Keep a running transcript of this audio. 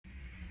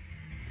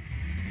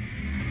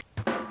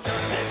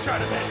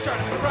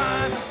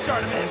ShartimusPrime.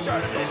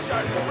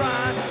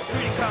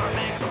 Reading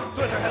comics,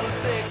 toys are hella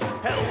sick,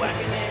 hella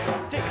whacking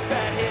it, taking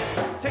bad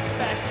hits, taking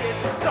bad shit.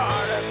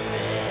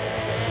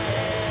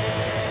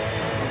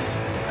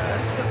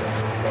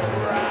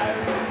 Subscribe.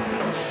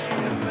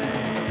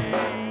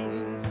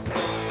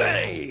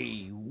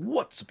 Hey,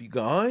 what's up you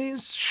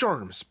guys?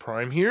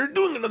 ShartimusPrime here,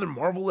 doing another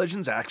Marvel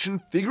Legends action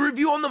figure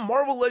review on the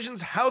Marvel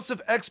Legends House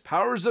of X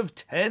Powers of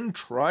 10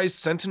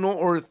 Tri-Sentinel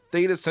or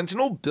Theta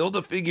Sentinel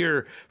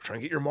Build-A-Figure. Try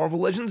and get your Marvel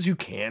Legends, you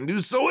can do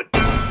so at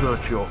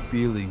Search your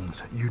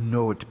feelings, you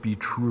know it be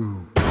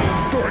true.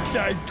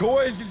 Darkside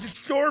Toys is a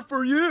store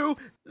for you.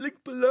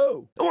 Link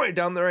below. Alright,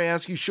 down there I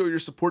ask you show your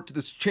support to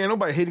this channel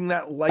by hitting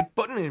that like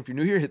button, and if you're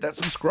new here, hit that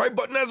subscribe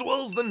button as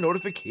well as the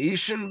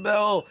notification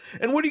bell.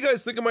 And what do you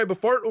guys think of my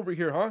Bafart over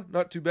here, huh?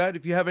 Not too bad.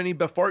 If you have any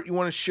Bafart you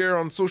want to share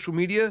on social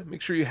media,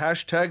 make sure you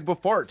hashtag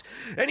Bafart.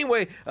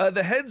 Anyway,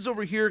 the heads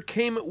over here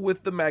came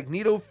with the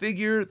Magneto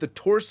figure, the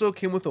torso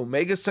came with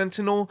Omega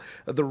Sentinel,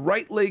 the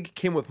right leg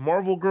came with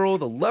Marvel Girl,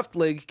 the left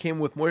leg came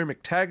with Moira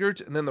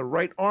McTaggart, and then the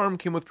right arm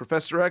came with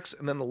Professor X,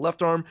 and then the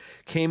left arm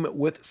came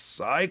with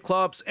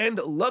Cyclops. And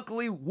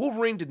luckily,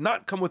 Wolverine did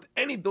not come with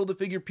any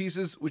Build-A-Figure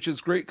pieces, which is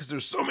great because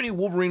there's so many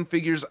Wolverine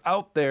figures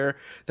out there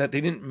that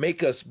they didn't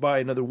make us buy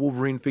another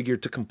Wolverine figure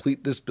to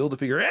complete this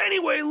Build-A-Figure.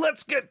 Anyway,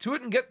 let's get to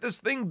it and get this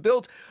thing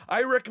built.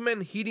 I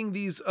recommend heating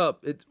these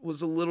up. It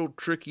was a little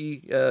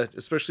tricky,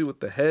 especially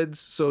with the heads,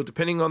 so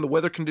depending on the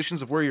weather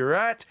conditions of where you're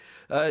at,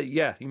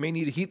 yeah, you may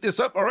need to heat this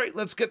up. All right,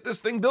 let's get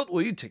this thing built.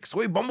 Will you take us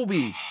away,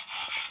 Bumblebee?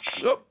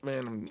 Oh,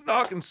 man, I'm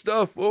knocking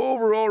stuff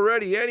over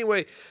already.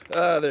 Anyway,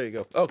 there you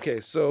go. Okay,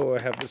 so I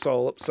have this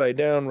all upside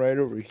down right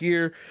over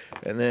here.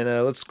 And then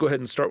let's go ahead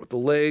and start with the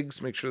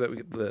legs. Make sure that we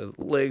get the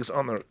legs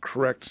on the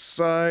correct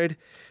side.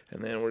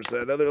 And then where's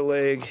that other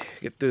leg?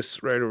 Get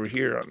this right over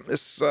here on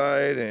this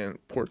side,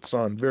 and ports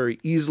on very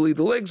easily.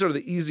 The legs are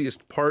the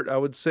easiest part, I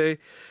would say. And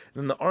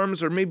then the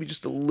arms are maybe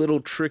just a little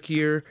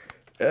trickier.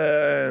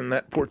 And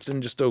that ports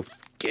in just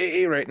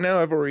okay right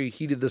now. I've already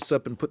heated this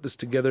up and put this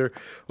together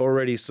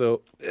already.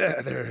 So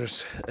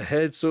there's a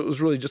head. So it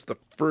was really just the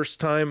first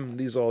time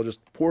these all just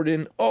poured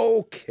in.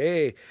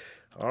 Okay.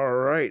 All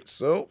right.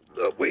 So,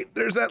 oh, wait,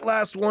 there's that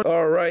last one.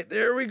 All right,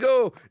 there we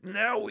go.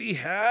 Now we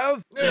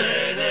have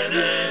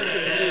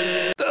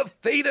the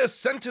Theta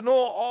Sentinel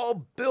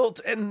all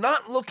built and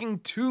not looking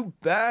too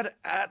bad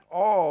at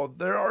all.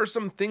 There are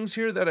some things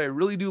here that I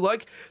really do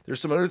like. There's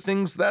some other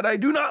things that I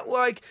do not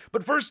like.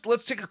 But first,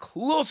 let's take a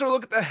closer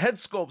look at the head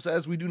sculpts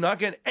as we do not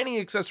get any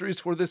accessories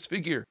for this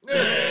figure.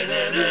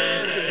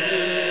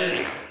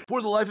 For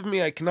the life of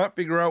me, I cannot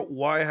figure out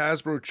why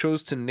Hasbro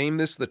chose to name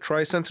this the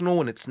Tri-Sentinel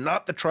when it's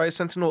not the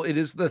Tri-Sentinel, it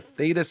is the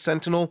Theta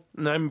Sentinel,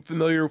 and I'm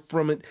familiar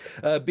from it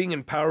being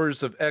in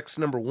Powers of X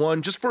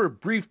 #1. Just for a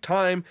brief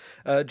time,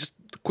 just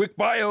a quick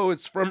bio,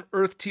 it's from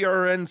Earth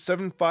TRN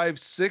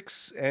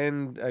 756,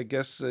 and I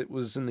guess it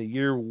was in the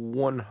year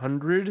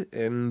 100,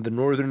 and the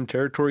Northern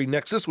Territory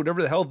Nexus,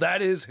 whatever the hell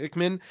that is,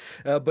 Hickman.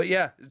 But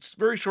yeah, it's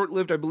very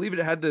short-lived. I believe it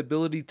had the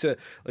ability to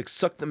like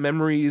suck the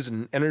memories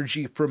and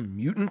energy from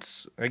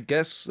mutants, I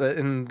guess.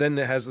 And then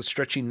it has the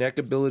stretchy neck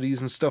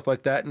abilities and stuff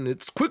like that, and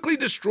it's quickly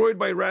destroyed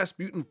by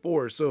Rasputin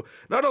 4, so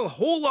not a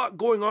whole lot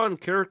going on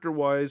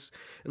character-wise,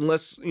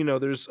 unless, you know,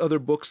 there's other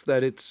books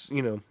that it's,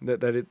 you know,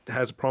 that it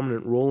has a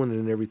prominent role in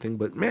it and everything.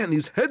 But man,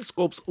 these head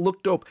sculpts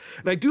look dope,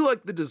 and I do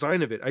like the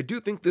design of it. I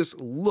do think this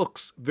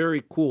looks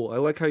very cool. I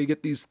like how you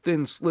get these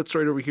thin slits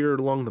right over here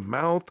along the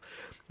mouth.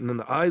 And then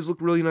the eyes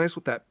look really nice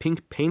with that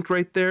pink paint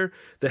right there.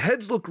 The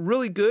heads look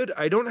really good.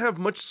 I don't have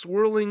much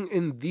swirling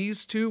in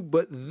these two,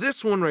 but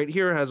this one right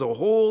here has a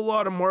whole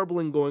lot of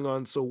marbling going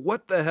on. So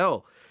what the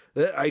hell?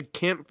 I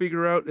can't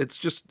figure out.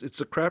 It's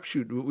a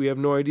crapshoot. We have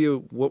no idea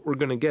what we're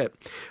going to get.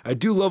 I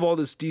do love all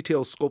this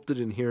detail sculpted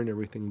in here and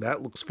everything.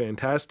 That looks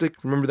fantastic.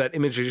 Remember that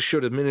image I just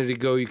showed a minute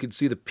ago? You could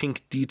see the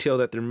pink detail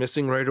that they're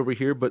missing right over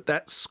here, but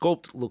that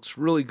sculpt looks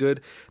really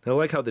good. And I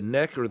like how the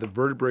neck, or the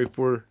vertebrae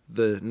for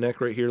the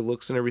neck right here,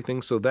 looks and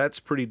everything, so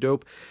that's pretty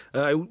dope.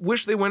 I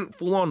wish they went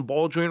full-on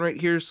ball joint right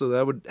here, so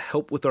that would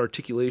help with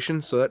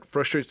articulation, so that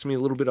frustrates me a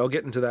little bit. I'll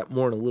get into that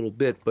more in a little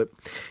bit, but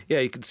yeah,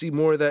 you can see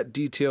more of that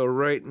detail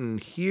right in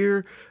here.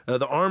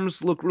 The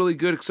arms look really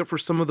good, except for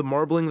some of the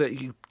marbling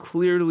that you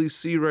clearly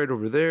see right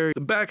over there.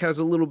 The back has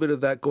a little bit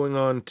of that going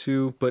on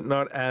too, but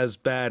not as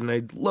bad, and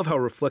I love how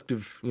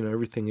reflective, you know,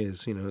 everything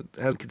is. You know,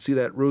 as you can see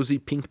that rosy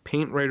pink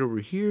paint right over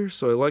here,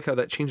 so I like how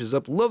that changes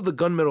up. Love the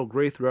gunmetal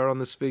gray throughout on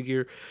this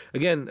figure.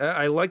 Again,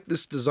 I like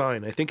this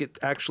design. I think it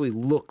actually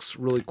looks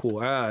really cool.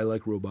 I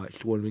like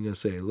robots. What am I going to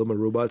say? I love my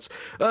robots.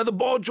 The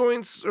ball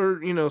joints,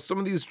 or, you know, some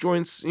of these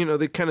joints, you know,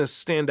 they kind of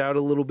stand out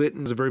a little bit,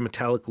 and it's a very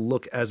metallic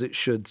look as it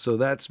should, so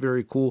that's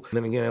very cool. And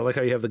then again, I like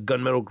how you have the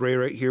gunmetal gray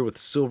right here with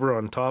silver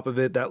on top of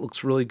it. That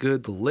looks really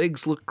good. The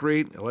legs look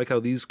great. I like how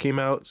these came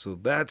out, so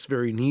that's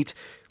very neat.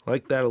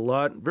 Like that a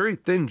lot. Very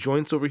thin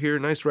joints over here.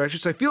 Nice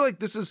ratchets. I feel like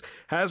this is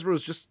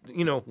Hasbro's just,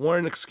 want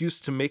an excuse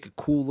to make a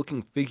cool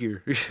looking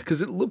figure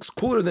because it looks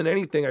cooler than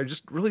anything. I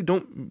just really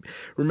don't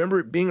remember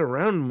it being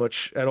around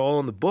much at all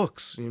in the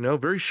books.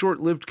 Very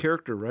short-lived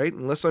character, right?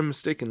 Unless I'm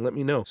mistaken, let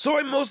me know. So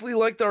I mostly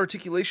like the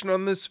articulation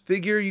on this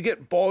figure. You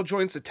get ball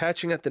joints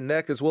attaching at the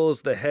neck as well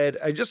as the head.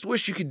 I just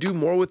wish you could do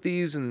more with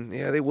these, and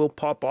yeah, they will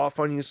pop off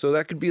on you, so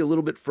that could be a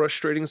little bit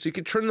frustrating. So you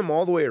could turn them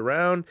all the way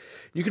around.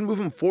 You can move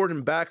them forward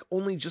and back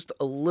only just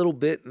a little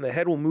bit, and the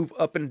head will move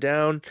up and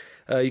down.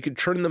 You could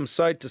turn them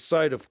side to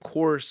side, of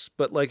course,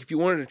 but like if you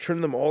wanted to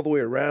turn them all the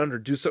way around or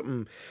do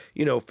something,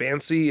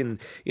 fancy, and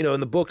in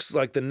the books,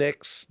 like the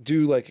necks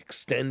do like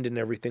extend and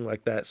everything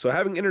like that. So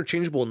having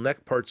interchangeable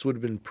neck parts would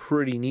have been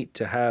pretty neat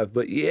to have.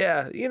 But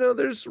yeah,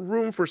 there's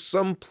room for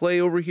some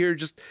play over here,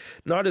 just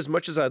not as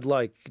much as I'd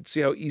like. You can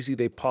see how easy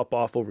they pop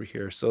off over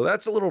here. So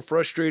that's a little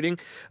frustrating.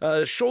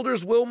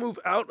 Shoulders will move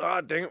out.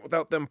 Dang it,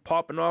 without them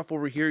popping off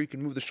over here. You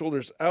can move the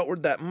shoulders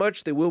outward that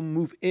much. They will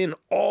move in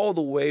all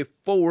the way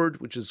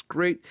forward, which is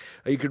great.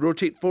 You could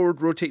rotate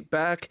forward, rotate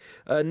back.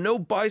 No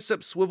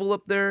bicep swivel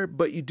up there,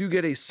 but you do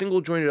get a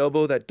single jointed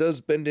elbow that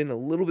does bend in a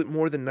little bit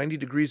more than 90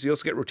 degrees. You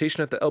also get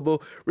rotation at the elbow.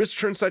 Wrists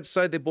turn side to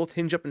side. They both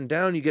hinge up and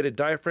down. You get a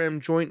diaphragm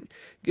joint.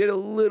 Get a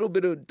little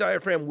bit of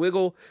diaphragm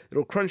wiggle.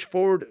 It'll crunch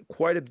forward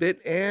quite a bit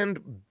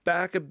and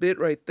back a bit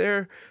right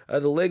there.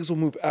 The legs will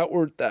move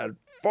outward that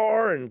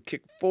far and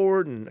kick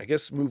forward and I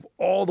guess move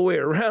all the way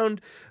around.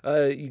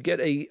 You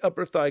get a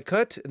upper thigh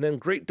cut and then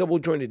great double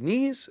jointed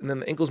knees, and then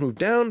the ankles move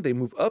down, they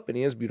move up, and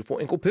he has beautiful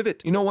ankle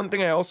pivot. One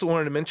thing I also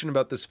wanted to mention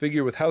about this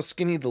figure, with how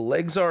skinny the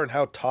legs are and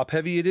how top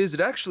heavy it is,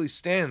 it actually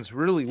stands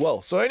really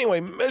well. So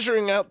anyway,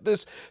 measuring out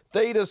this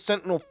Theta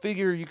Sentinel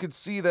figure, you could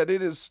see that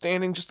it is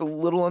standing just a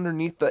little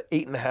underneath the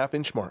 8.5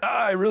 inch mark.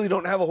 I really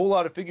don't have a whole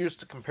lot of figures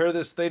to compare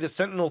this Theta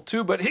Sentinel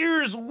to, but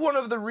here's one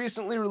of the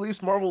recently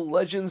released Marvel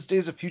Legends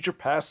Days of Future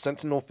Past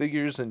Sentinel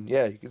figures, and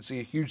yeah, you can see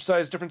a huge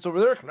size difference over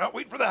there. Cannot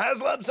wait for the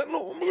HasLab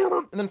Sentinel.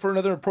 And then for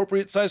another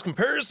appropriate size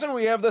comparison,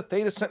 we have the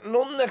Theta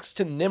Sentinel next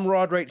to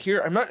Nimrod right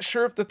here. I'm not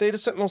sure if the Theta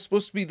Sentinel is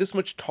supposed to be this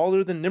much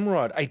taller than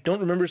Nimrod. I don't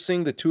remember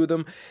seeing the two of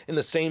them in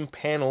the same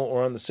panel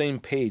or on the same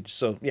page,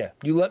 so yeah,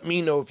 you let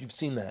me know if you've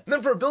seen that. And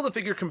then for a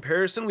Build-A-Figure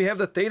comparison, we have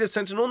the Theta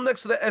Sentinel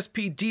next to the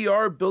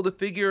SPDR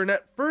Build-A-Figure, and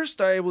at first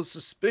I was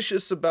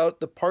suspicious about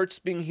the parts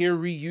being here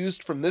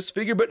reused from this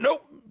figure, but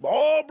nope,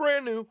 all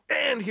brand new.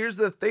 And here's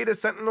the Theta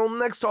Sentinel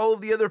next to all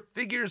of the other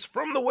figures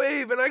from the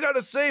wave, and I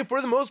gotta say,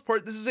 for the most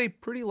part, this is a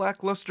pretty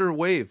lackluster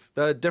wave.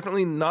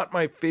 Definitely not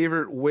my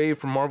favorite wave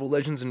from Marvel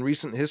Legends in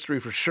recent history,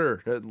 for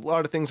sure. A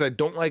lot of things I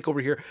don't like over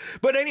here.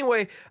 But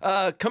anyway,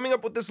 coming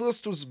up with this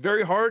list was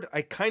very hard.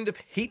 I kind of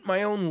hate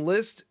my own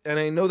list, and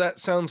I know that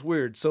sounds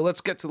weird, so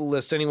let's get to the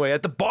list anyway.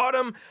 At the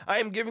bottom, I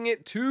am giving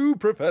it to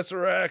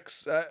Professor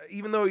X.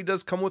 Even though he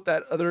does come with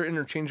that other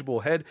interchangeable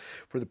head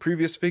for the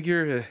previous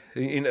figure,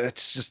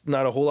 it's just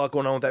not a whole lot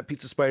going on with that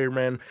Pizza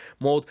Spider-Man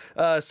mold.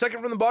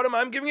 Second from the bottom,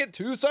 I'm giving it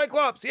to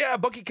Cyclops. Yeah,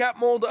 Bucky Cap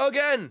mold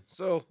again.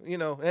 So,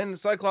 and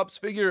Cyclops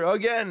figure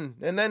again.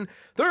 And then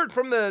third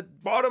from the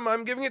bottom,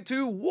 I'm giving it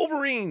to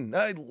Wolverine.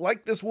 I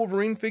like this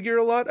Wolverine figure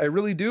a lot. I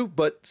really do,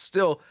 but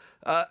still,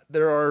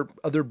 there are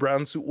other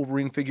brown suit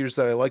Wolverine figures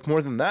that I like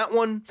more than that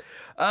one.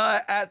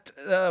 At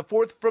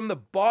fourth from the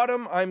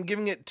bottom, I'm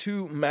giving it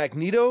to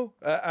Magneto.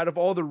 Out of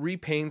all the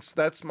repaints,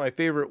 that's my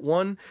favorite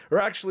one. Or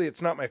actually,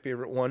 it's not my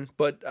favorite one,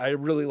 but I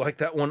really like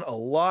that one a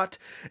lot.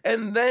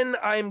 And then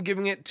I'm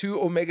giving it to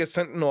Omega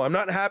Sentinel. I'm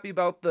not happy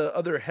about the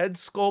other head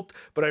sculpt,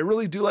 but I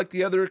really do like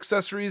the other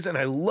accessories, and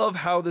I love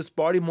how this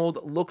body mold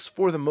looks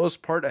for the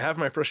most part. I have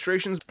my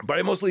frustrations, but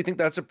I mostly think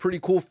that's a pretty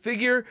cool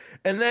figure.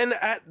 And then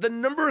at the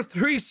number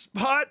 3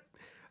 spot,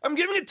 I'm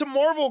giving it to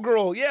Marvel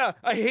Girl. Yeah,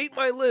 I hate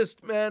my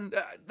list, man.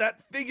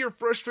 That figure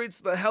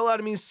frustrates the hell out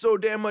of me so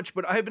damn much,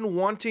 but I've been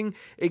wanting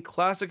a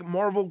classic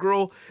Marvel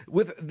Girl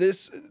with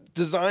this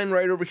design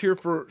right over here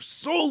for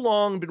so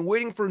long. Been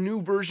waiting for a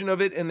new version of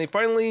it, and they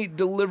finally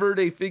delivered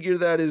a figure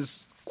that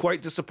is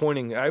quite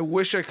disappointing. I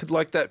wish I could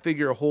like that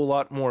figure a whole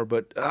lot more,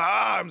 but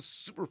I'm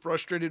super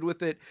frustrated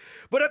with it.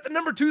 But at the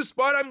number 2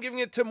 spot, I'm giving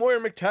it to Moira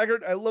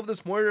McTaggart. I love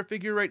this Moira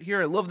figure right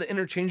here. I love the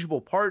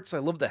interchangeable parts. I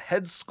love the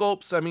head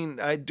sculpts. I mean,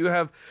 I do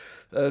have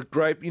a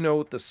gripe,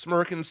 with the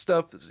smirk and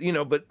stuff,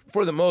 but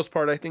for the most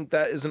part, I think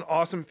that is an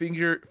awesome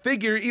figure,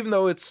 even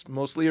though it's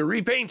mostly a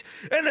repaint.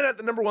 And then at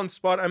the number 1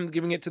 spot, I'm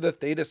giving it to the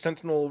Theta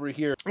Sentinel over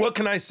here. What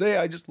can I say?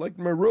 I just like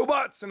my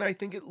robots, and I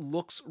think it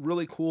looks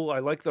really cool. I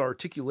like the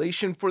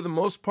articulation for the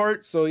most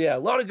part. So yeah, a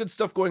lot of good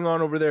stuff going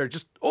on over there.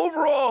 Just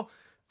overall,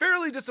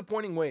 fairly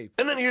disappointing wave.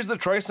 And then here's the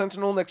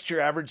Tri-Sentinel next to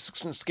your average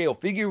 6-inch scale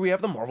figure. We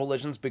have the Marvel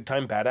Legends Big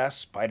Time Badass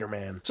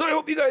Spider-Man. So I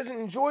hope you guys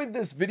enjoyed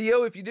this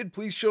video. If you did,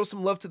 please show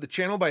some love to the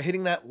channel by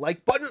hitting that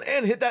like button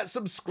and hit that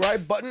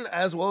subscribe button,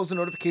 as well as the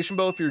notification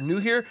bell if you're new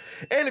here.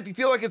 And if you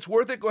feel like it's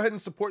worth it, go ahead and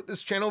support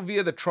this channel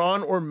via the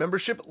Tron or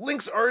membership.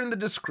 Links are in the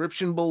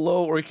description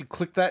below, or you can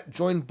click that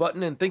join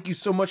button. And thank you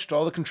so much to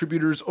all the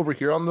contributors over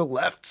here on the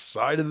left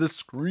side of the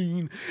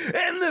screen.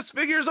 And this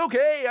figure is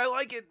okay. I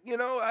like it.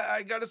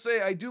 I gotta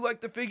say, I do like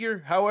the figure.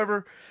 figure.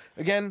 However,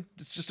 again,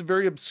 it's just a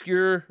very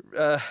obscure,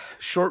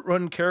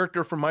 short-run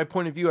character from my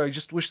point of view. I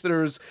just wish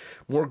there was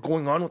more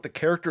going on with the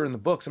character in the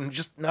books. I'm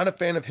just not a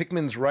fan of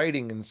Hickman's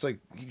writing, and it's like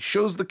he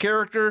shows the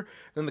character,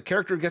 and the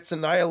character gets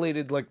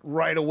annihilated like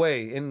right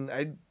away. And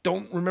I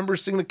don't remember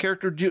seeing the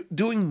character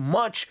doing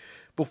much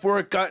before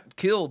it got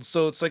killed.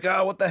 So it's like,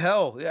 what the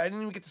hell? I didn't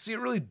even get to see it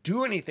really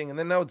do anything, and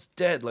then now it's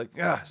dead. Like,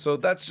 so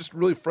that's just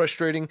really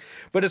frustrating.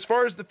 But as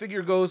far as the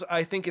figure goes,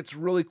 I think it's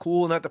really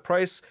cool, and at the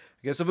price,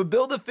 I guess, of a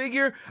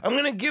Build-A-Figure, I'm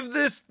gonna give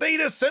this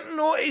Theta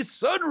Sentinel a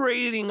Sud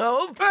rating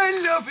of... I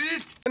love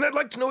it! And I'd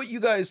like to know what you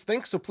guys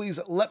think, so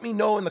please let me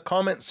know in the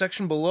comment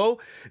section below.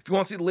 If you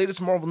want to see the latest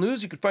Marvel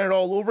news, you can find it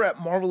all over at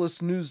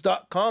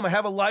marvelousnews.com. I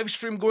have a live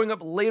stream going up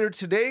later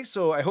today,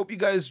 so I hope you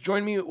guys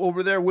join me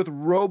over there with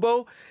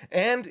Robo.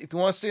 And if you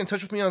want to stay in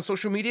touch with me on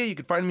social media, you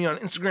can find me on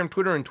Instagram,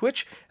 Twitter, and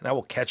Twitch, and I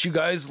will catch you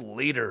guys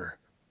later.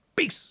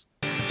 Peace!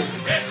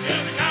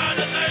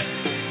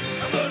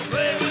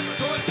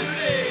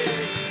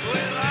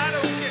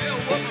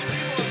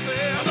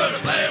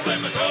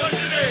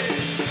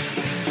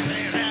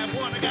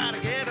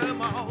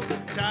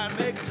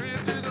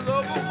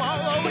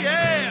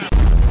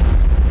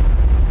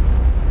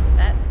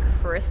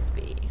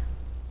 Crispy.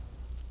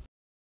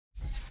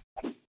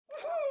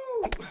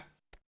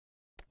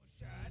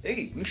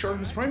 Hey, new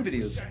ShartimusPrime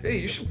videos. Hey,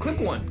 you should click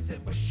one.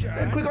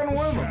 Yeah, click on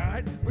one of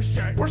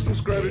them. Or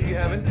subscribe if you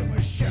haven't.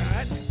 We're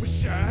shot.